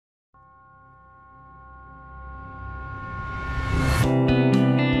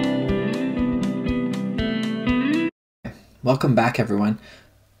Welcome back, everyone.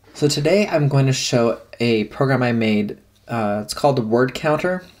 So today I'm going to show a program I made. It's called the word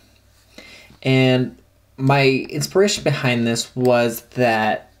counter. And my inspiration behind this was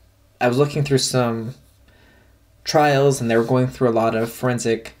that I was looking through some trials and they were going through a lot of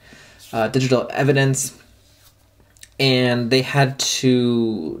forensic digital evidence. And they had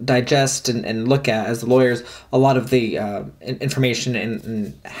to digest and look at, as lawyers, a lot of the information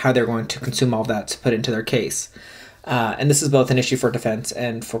and how they're going to consume all of that to put into their case. And this is both an issue for defense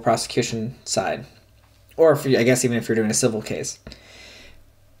and for prosecution side, or if I guess even if you're doing a civil case.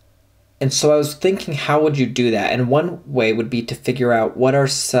 And so I was thinking, how would you do that? And one way would be to figure out what are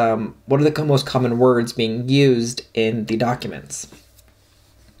the most common words being used in the documents.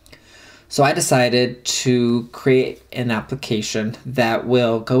 So I decided to create an application that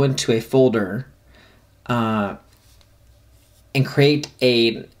will go into a folder and create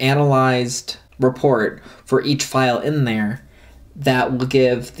an analyzed report for each file in there that will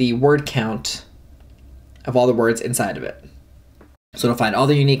give the word count of all the words inside of it. So it'll find all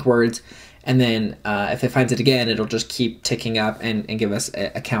the unique words, and then if it finds it again, it'll just keep ticking up and give us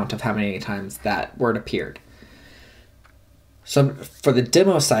a count of how many times that word appeared. So for the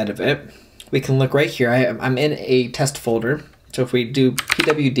demo side of it, we can look right here. I'm in a test folder. So if we do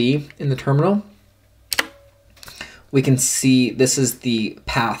pwd in the terminal, we can see this is the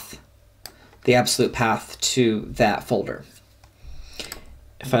path, the absolute path to that folder.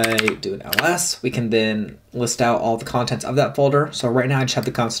 If I do an ls, we can then list out all the contents of that folder. So right now I just have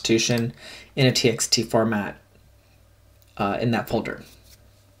the Constitution in a txt format in that folder.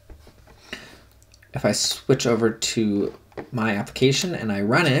 If I switch over to my application and I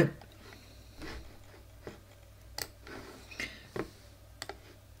run it,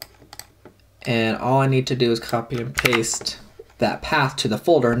 and all I need to do is copy and paste that path to the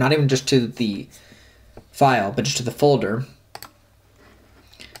folder, not even just to the file, but just to the folder.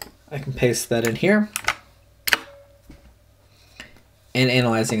 I can paste that in here, and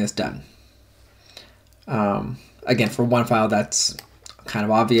analyzing is done. Again, for one file, that's kind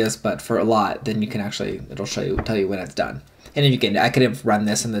of obvious, but for a lot, then you can actually, it'll tell you when it's done. And if you can, I could have run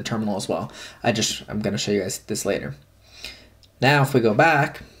this in the terminal as well. I'm going to show you guys this later. Now, if we go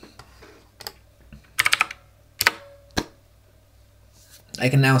back, I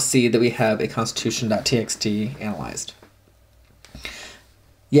can now see that we have a constitution.txt analyzed.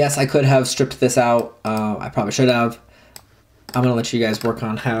 Yes, I could have stripped this out. I probably should have. I'm going to let you guys work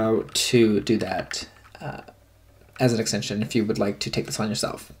on how to do that as an extension if you would like to take this on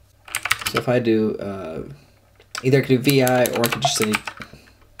yourself. So if I do, either I could do VI or I could just say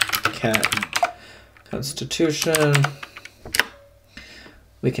cat constitution.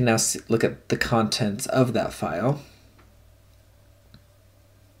 We can now look at the contents of that file.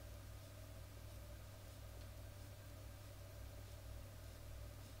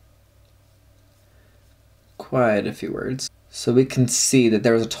 Quite a few words. So we can see that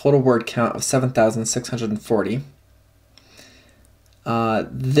there was a total word count of 7,640.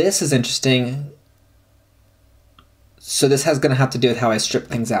 This is interesting. So this has going to have to do with how I strip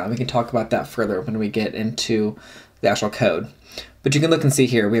things out. We can talk about that further when we get into the actual code. But you can look and see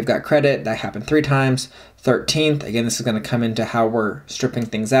here, we've got credit, that happened 3 times. 13th, again, this is going to come into how we're stripping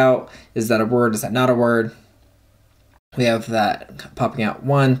things out. Is that a word? Is that not a word? We have that popping out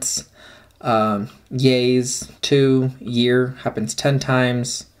once. Yays, 2, year happens 10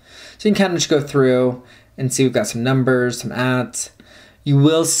 times. So you can kind of just go through and see we've got some numbers, some ats. You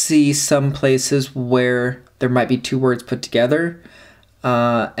will see some places where there might be 2 words put together.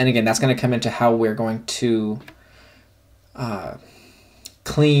 And again, that's going to come into how we're going to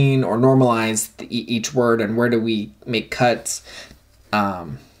clean or normalize each word and where do we make cuts.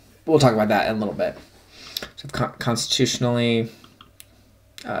 We'll talk about that in a little bit. So constitutionally,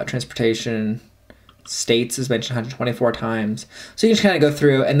 transportation, states is mentioned 124 times. So you can just kind of go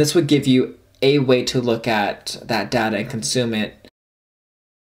through, and this would give you a way to look at that data and consume it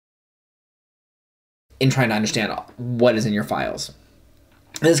in trying to understand what is in your files.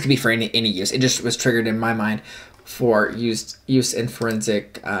 And this could be for any use. It just was triggered in my mind for use in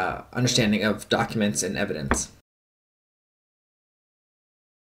forensic understanding of documents and evidence.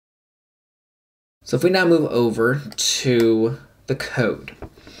 So if we now move over to the code,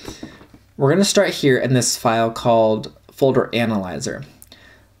 we're going to start here in this file called FolderAnalyzer.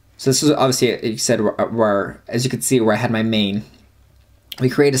 So this is obviously, you said, where, as you can see, where I had my main. We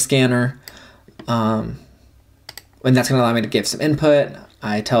create a scanner, and that's going to allow me to give some input.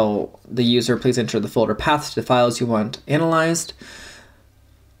 I tell the user, please enter the folder path to the files you want analyzed.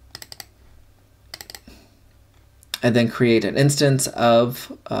 And then create an instance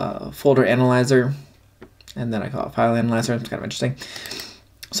of FolderAnalyzer. and then I call it File Analyzer. It's kind of interesting.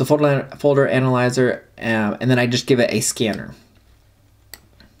 So folder analyzer, and then I just give it a scanner.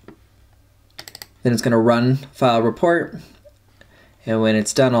 Then it's going to run file report, and when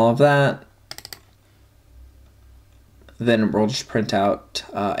it's done all of that, then we'll just print out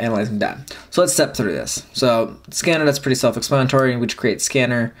analyzing done. So let's step through this. So scanner, that's pretty self-explanatory. We just create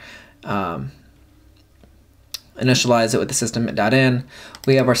scanner, initialize it with the system.in.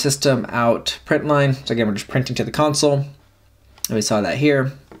 We have our system out print line. So again, we're just printing to the console. And we saw that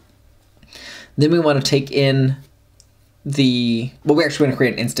here. Then we want to take in the, well, we actually want to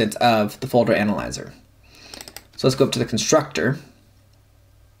create an instance of the folder analyzer. So let's go up to the constructor.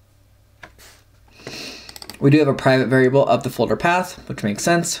 We do have a private variable of the folder path, which makes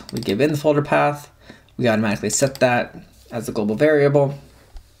sense. We give in the folder path. We automatically set that as a global variable.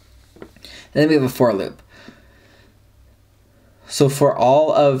 And then we have a for loop. So for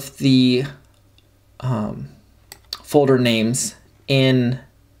all of the folder names in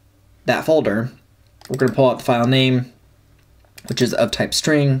that folder, we're going to pull out the file name, which is of type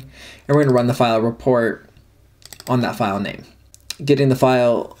string, and we're going to run the file report on that file name. Getting the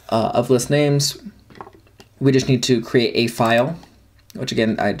file of list names, we just need to create a file, which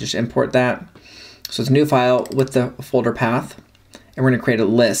again, I just import that. So it's a new file with the folder path, and we're going to create a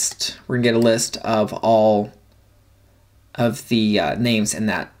list. We're going to get a list of all of the names in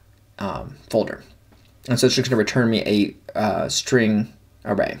that folder. And so it's just going to return me a string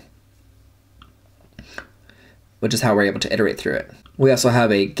array, which is how we're able to iterate through it. We also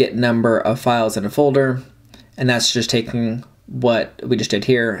have a get number of files in a folder, and that's just taking what we just did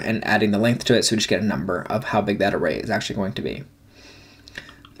here and adding the length to it, so we just get a number of how big that array is actually going to be.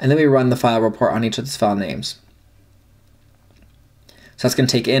 And then we run the file report on each of these file names. So that's going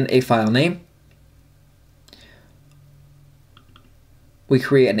to take in a file name. We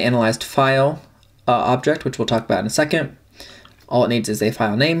create an analyzed file object, which we'll talk about in a second. All it needs is a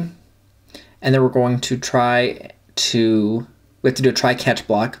file name. And then we're going to we have to do a try catch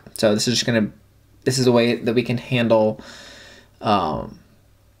block. So this is a way that we can handle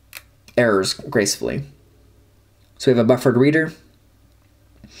errors gracefully. So we have a buffered reader.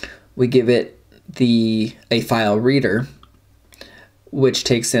 We give it a file reader, which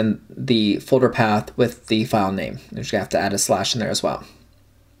takes in the folder path with the file name. You just have to add a slash in there as well.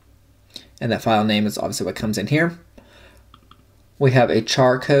 And that file name is obviously what comes in here. We have a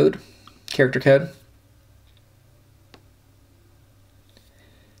char code, character code.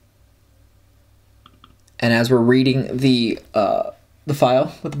 And as we're reading the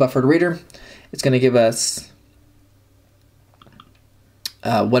file with the buffered reader, it's going to give us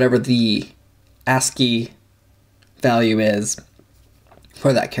whatever the ASCII value is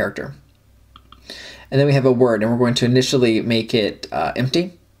for that character. And then we have a word, and we're going to initially make it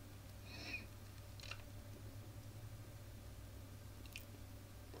empty.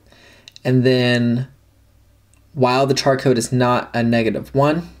 And then while the char code is not a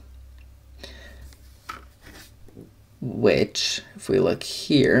 -1, which if we look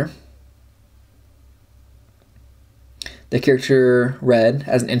here, the character read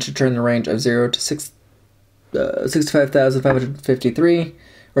has an integer in the range of 0 to 65,553,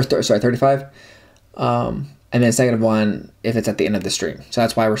 or sorry, 35. And then it's -1 if it's at the end of the string. So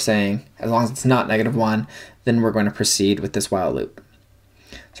that's why we're saying as long as it's not -1, then we're going to proceed with this while loop.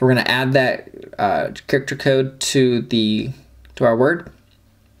 So we're going to add that character code to our word.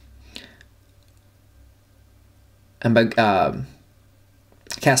 And by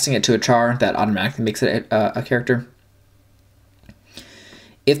casting it to a char, that automatically makes it a character.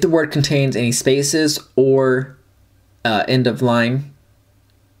 If the word contains any spaces or end of line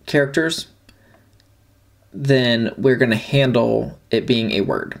characters, then we're going to handle it being a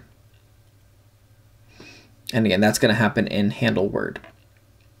word. And again, that's going to happen in handle word.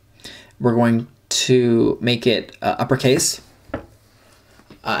 We're going to make it uppercase.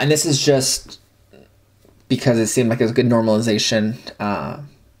 And this is just because it seemed like it was a good normalization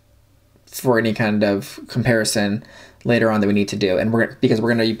for any kind of comparison later on that we need to do. And because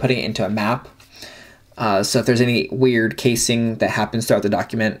we're going to be putting it into a map. So if there's any weird casing that happens throughout the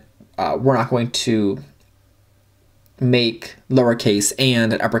document, we're not going to make lowercase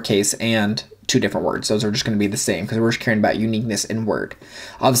and an uppercase and two different words. Those are just going to be the same because we're just caring about uniqueness in Word.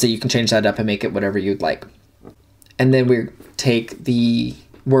 Obviously, you can change that up and make it whatever you'd like. And then we take the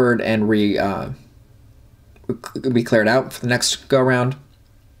word and we clear it out for the next go around.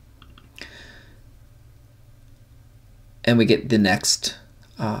 And we get the next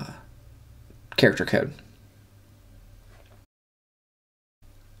character code.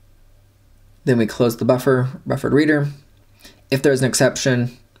 Then we close the buffered reader. If there's an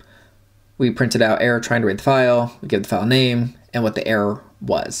exception, we printed out error trying to read the file, we give the file name and what the error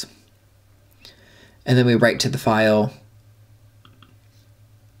was. And then we write to the file.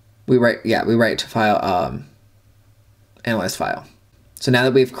 We write to file, analyzed file. So now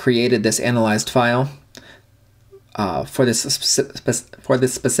that we've created this analyzed file for this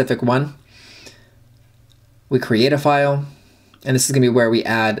specific one, we create a file, and this is going to be where we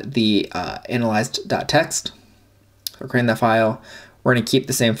add the analyzed.txt. We're creating that file. We're going to keep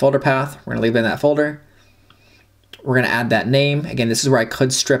the same folder path. We're going to leave it in that folder. We're going to add that name. Again, this is where I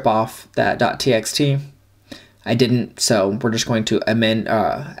could strip off that .txt. I didn't, so we're just going to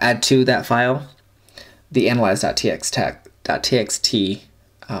add to that file the analyze.txt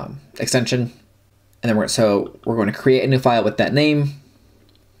extension, and then we're going to create a new file with that name.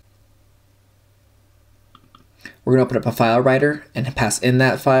 We're going to open up a file writer and pass in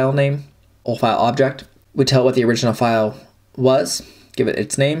that file name, or file object. We tell it what the original file was, give it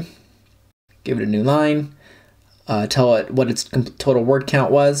its name, give it a new line, tell it what its total word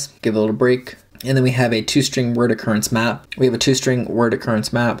count was, give it a little break, and then we have a two-string word occurrence map. We have a two-string word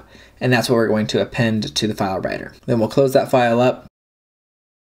occurrence map, and that's what we're going to append to the file writer. Then we'll close that file up.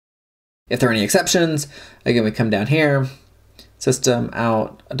 If there are any exceptions, again, we come down here, system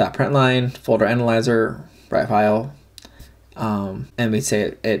out .println, folder analyzer, write file, and we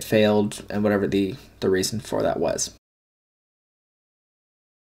say it failed and whatever the reason for that was.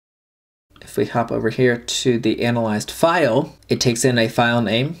 If we hop over here to the analyzed file, it takes in a file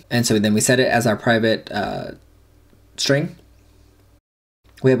name, and so then we set it as our private string.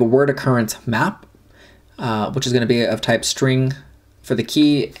 We have a word occurrence map, which is going to be of type string for the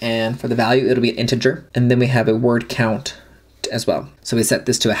key, and for the value it'll be an integer. And then we have a word count as well. So we set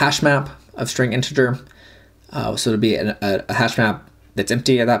this to a hash map of string integer. So it'll be a hash map that's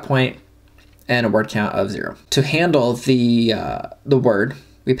empty at that point, and a word count of 0. To handle the word,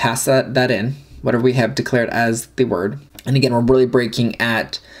 we pass that in, whatever we have declared as the word. And again, we're really breaking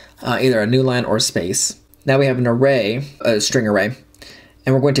at either a new line or space. Now we have an array, a string array,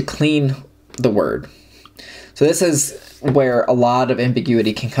 and we're going to clean the word. So this is where a lot of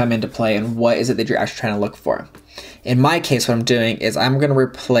ambiguity can come into play, and what is it that you're actually trying to look for. In my case, what I'm doing is I'm going to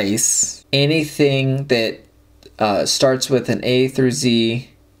replace anything that starts with an A through Z,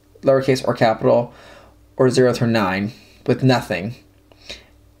 lowercase or capital, or 0 through 9 with nothing.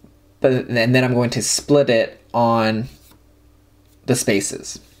 And then I'm going to split it on the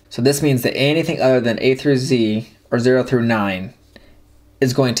spaces. So this means that anything other than A through Z or 0 through 9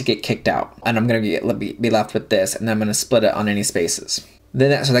 is going to get kicked out. And I'm going to be left with this, and I'm going to split it on any spaces. So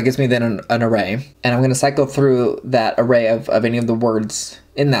that gives me then an array. And I'm going to cycle through that array of any of the words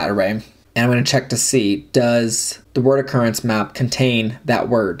in that array. And I'm going to check to see, does the word occurrence map contain that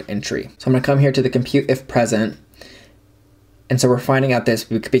word entry? So I'm going to come here to the compute if present. And so we're finding out this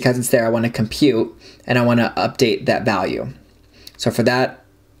because it's there. I want to compute, and I want to update that value. So for that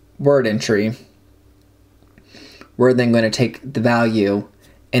word entry, we're then going to take the value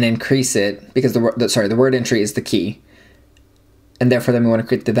and increase it, because the word entry is the key. And therefore then we want to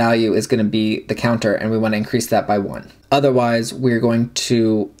create the value is going to be the counter, and we want to increase that by 1. Otherwise, we're going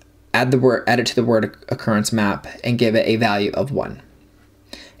to add it to the word occurrence map and give it a value of 1.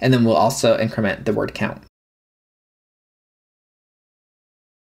 And then we'll also increment the word count.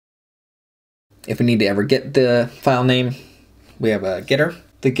 If we need to ever get the file name, we have a getter.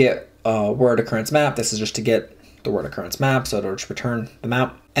 The get word occurrence map, this is just to get the word occurrence map, so it'll just return the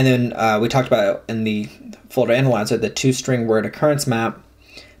map. And then we talked about in the folder analyzer, the two-string word occurrence map.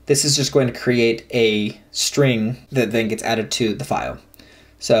 This is just going to create a string that then gets added to the file.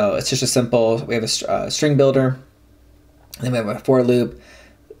 So it's just a simple, we have a string builder, and then we have a for loop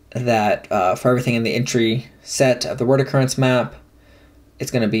that for everything in the entry set of the word occurrence map, it's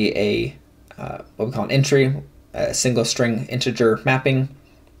going to be a what we call an entry, a single string integer mapping,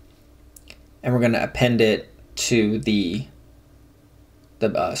 and we're going to append it to the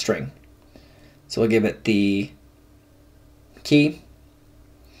string. So we'll give it the key,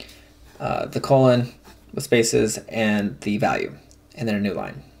 the colon with spaces, and the value, and then a new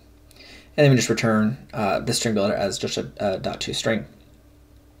line. And then we just return the string builder as just a .toString.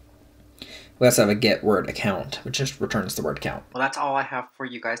 We also have a get word account, which just returns the word count. Well, that's all I have for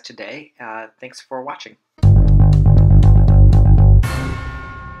you guys today. Thanks for watching.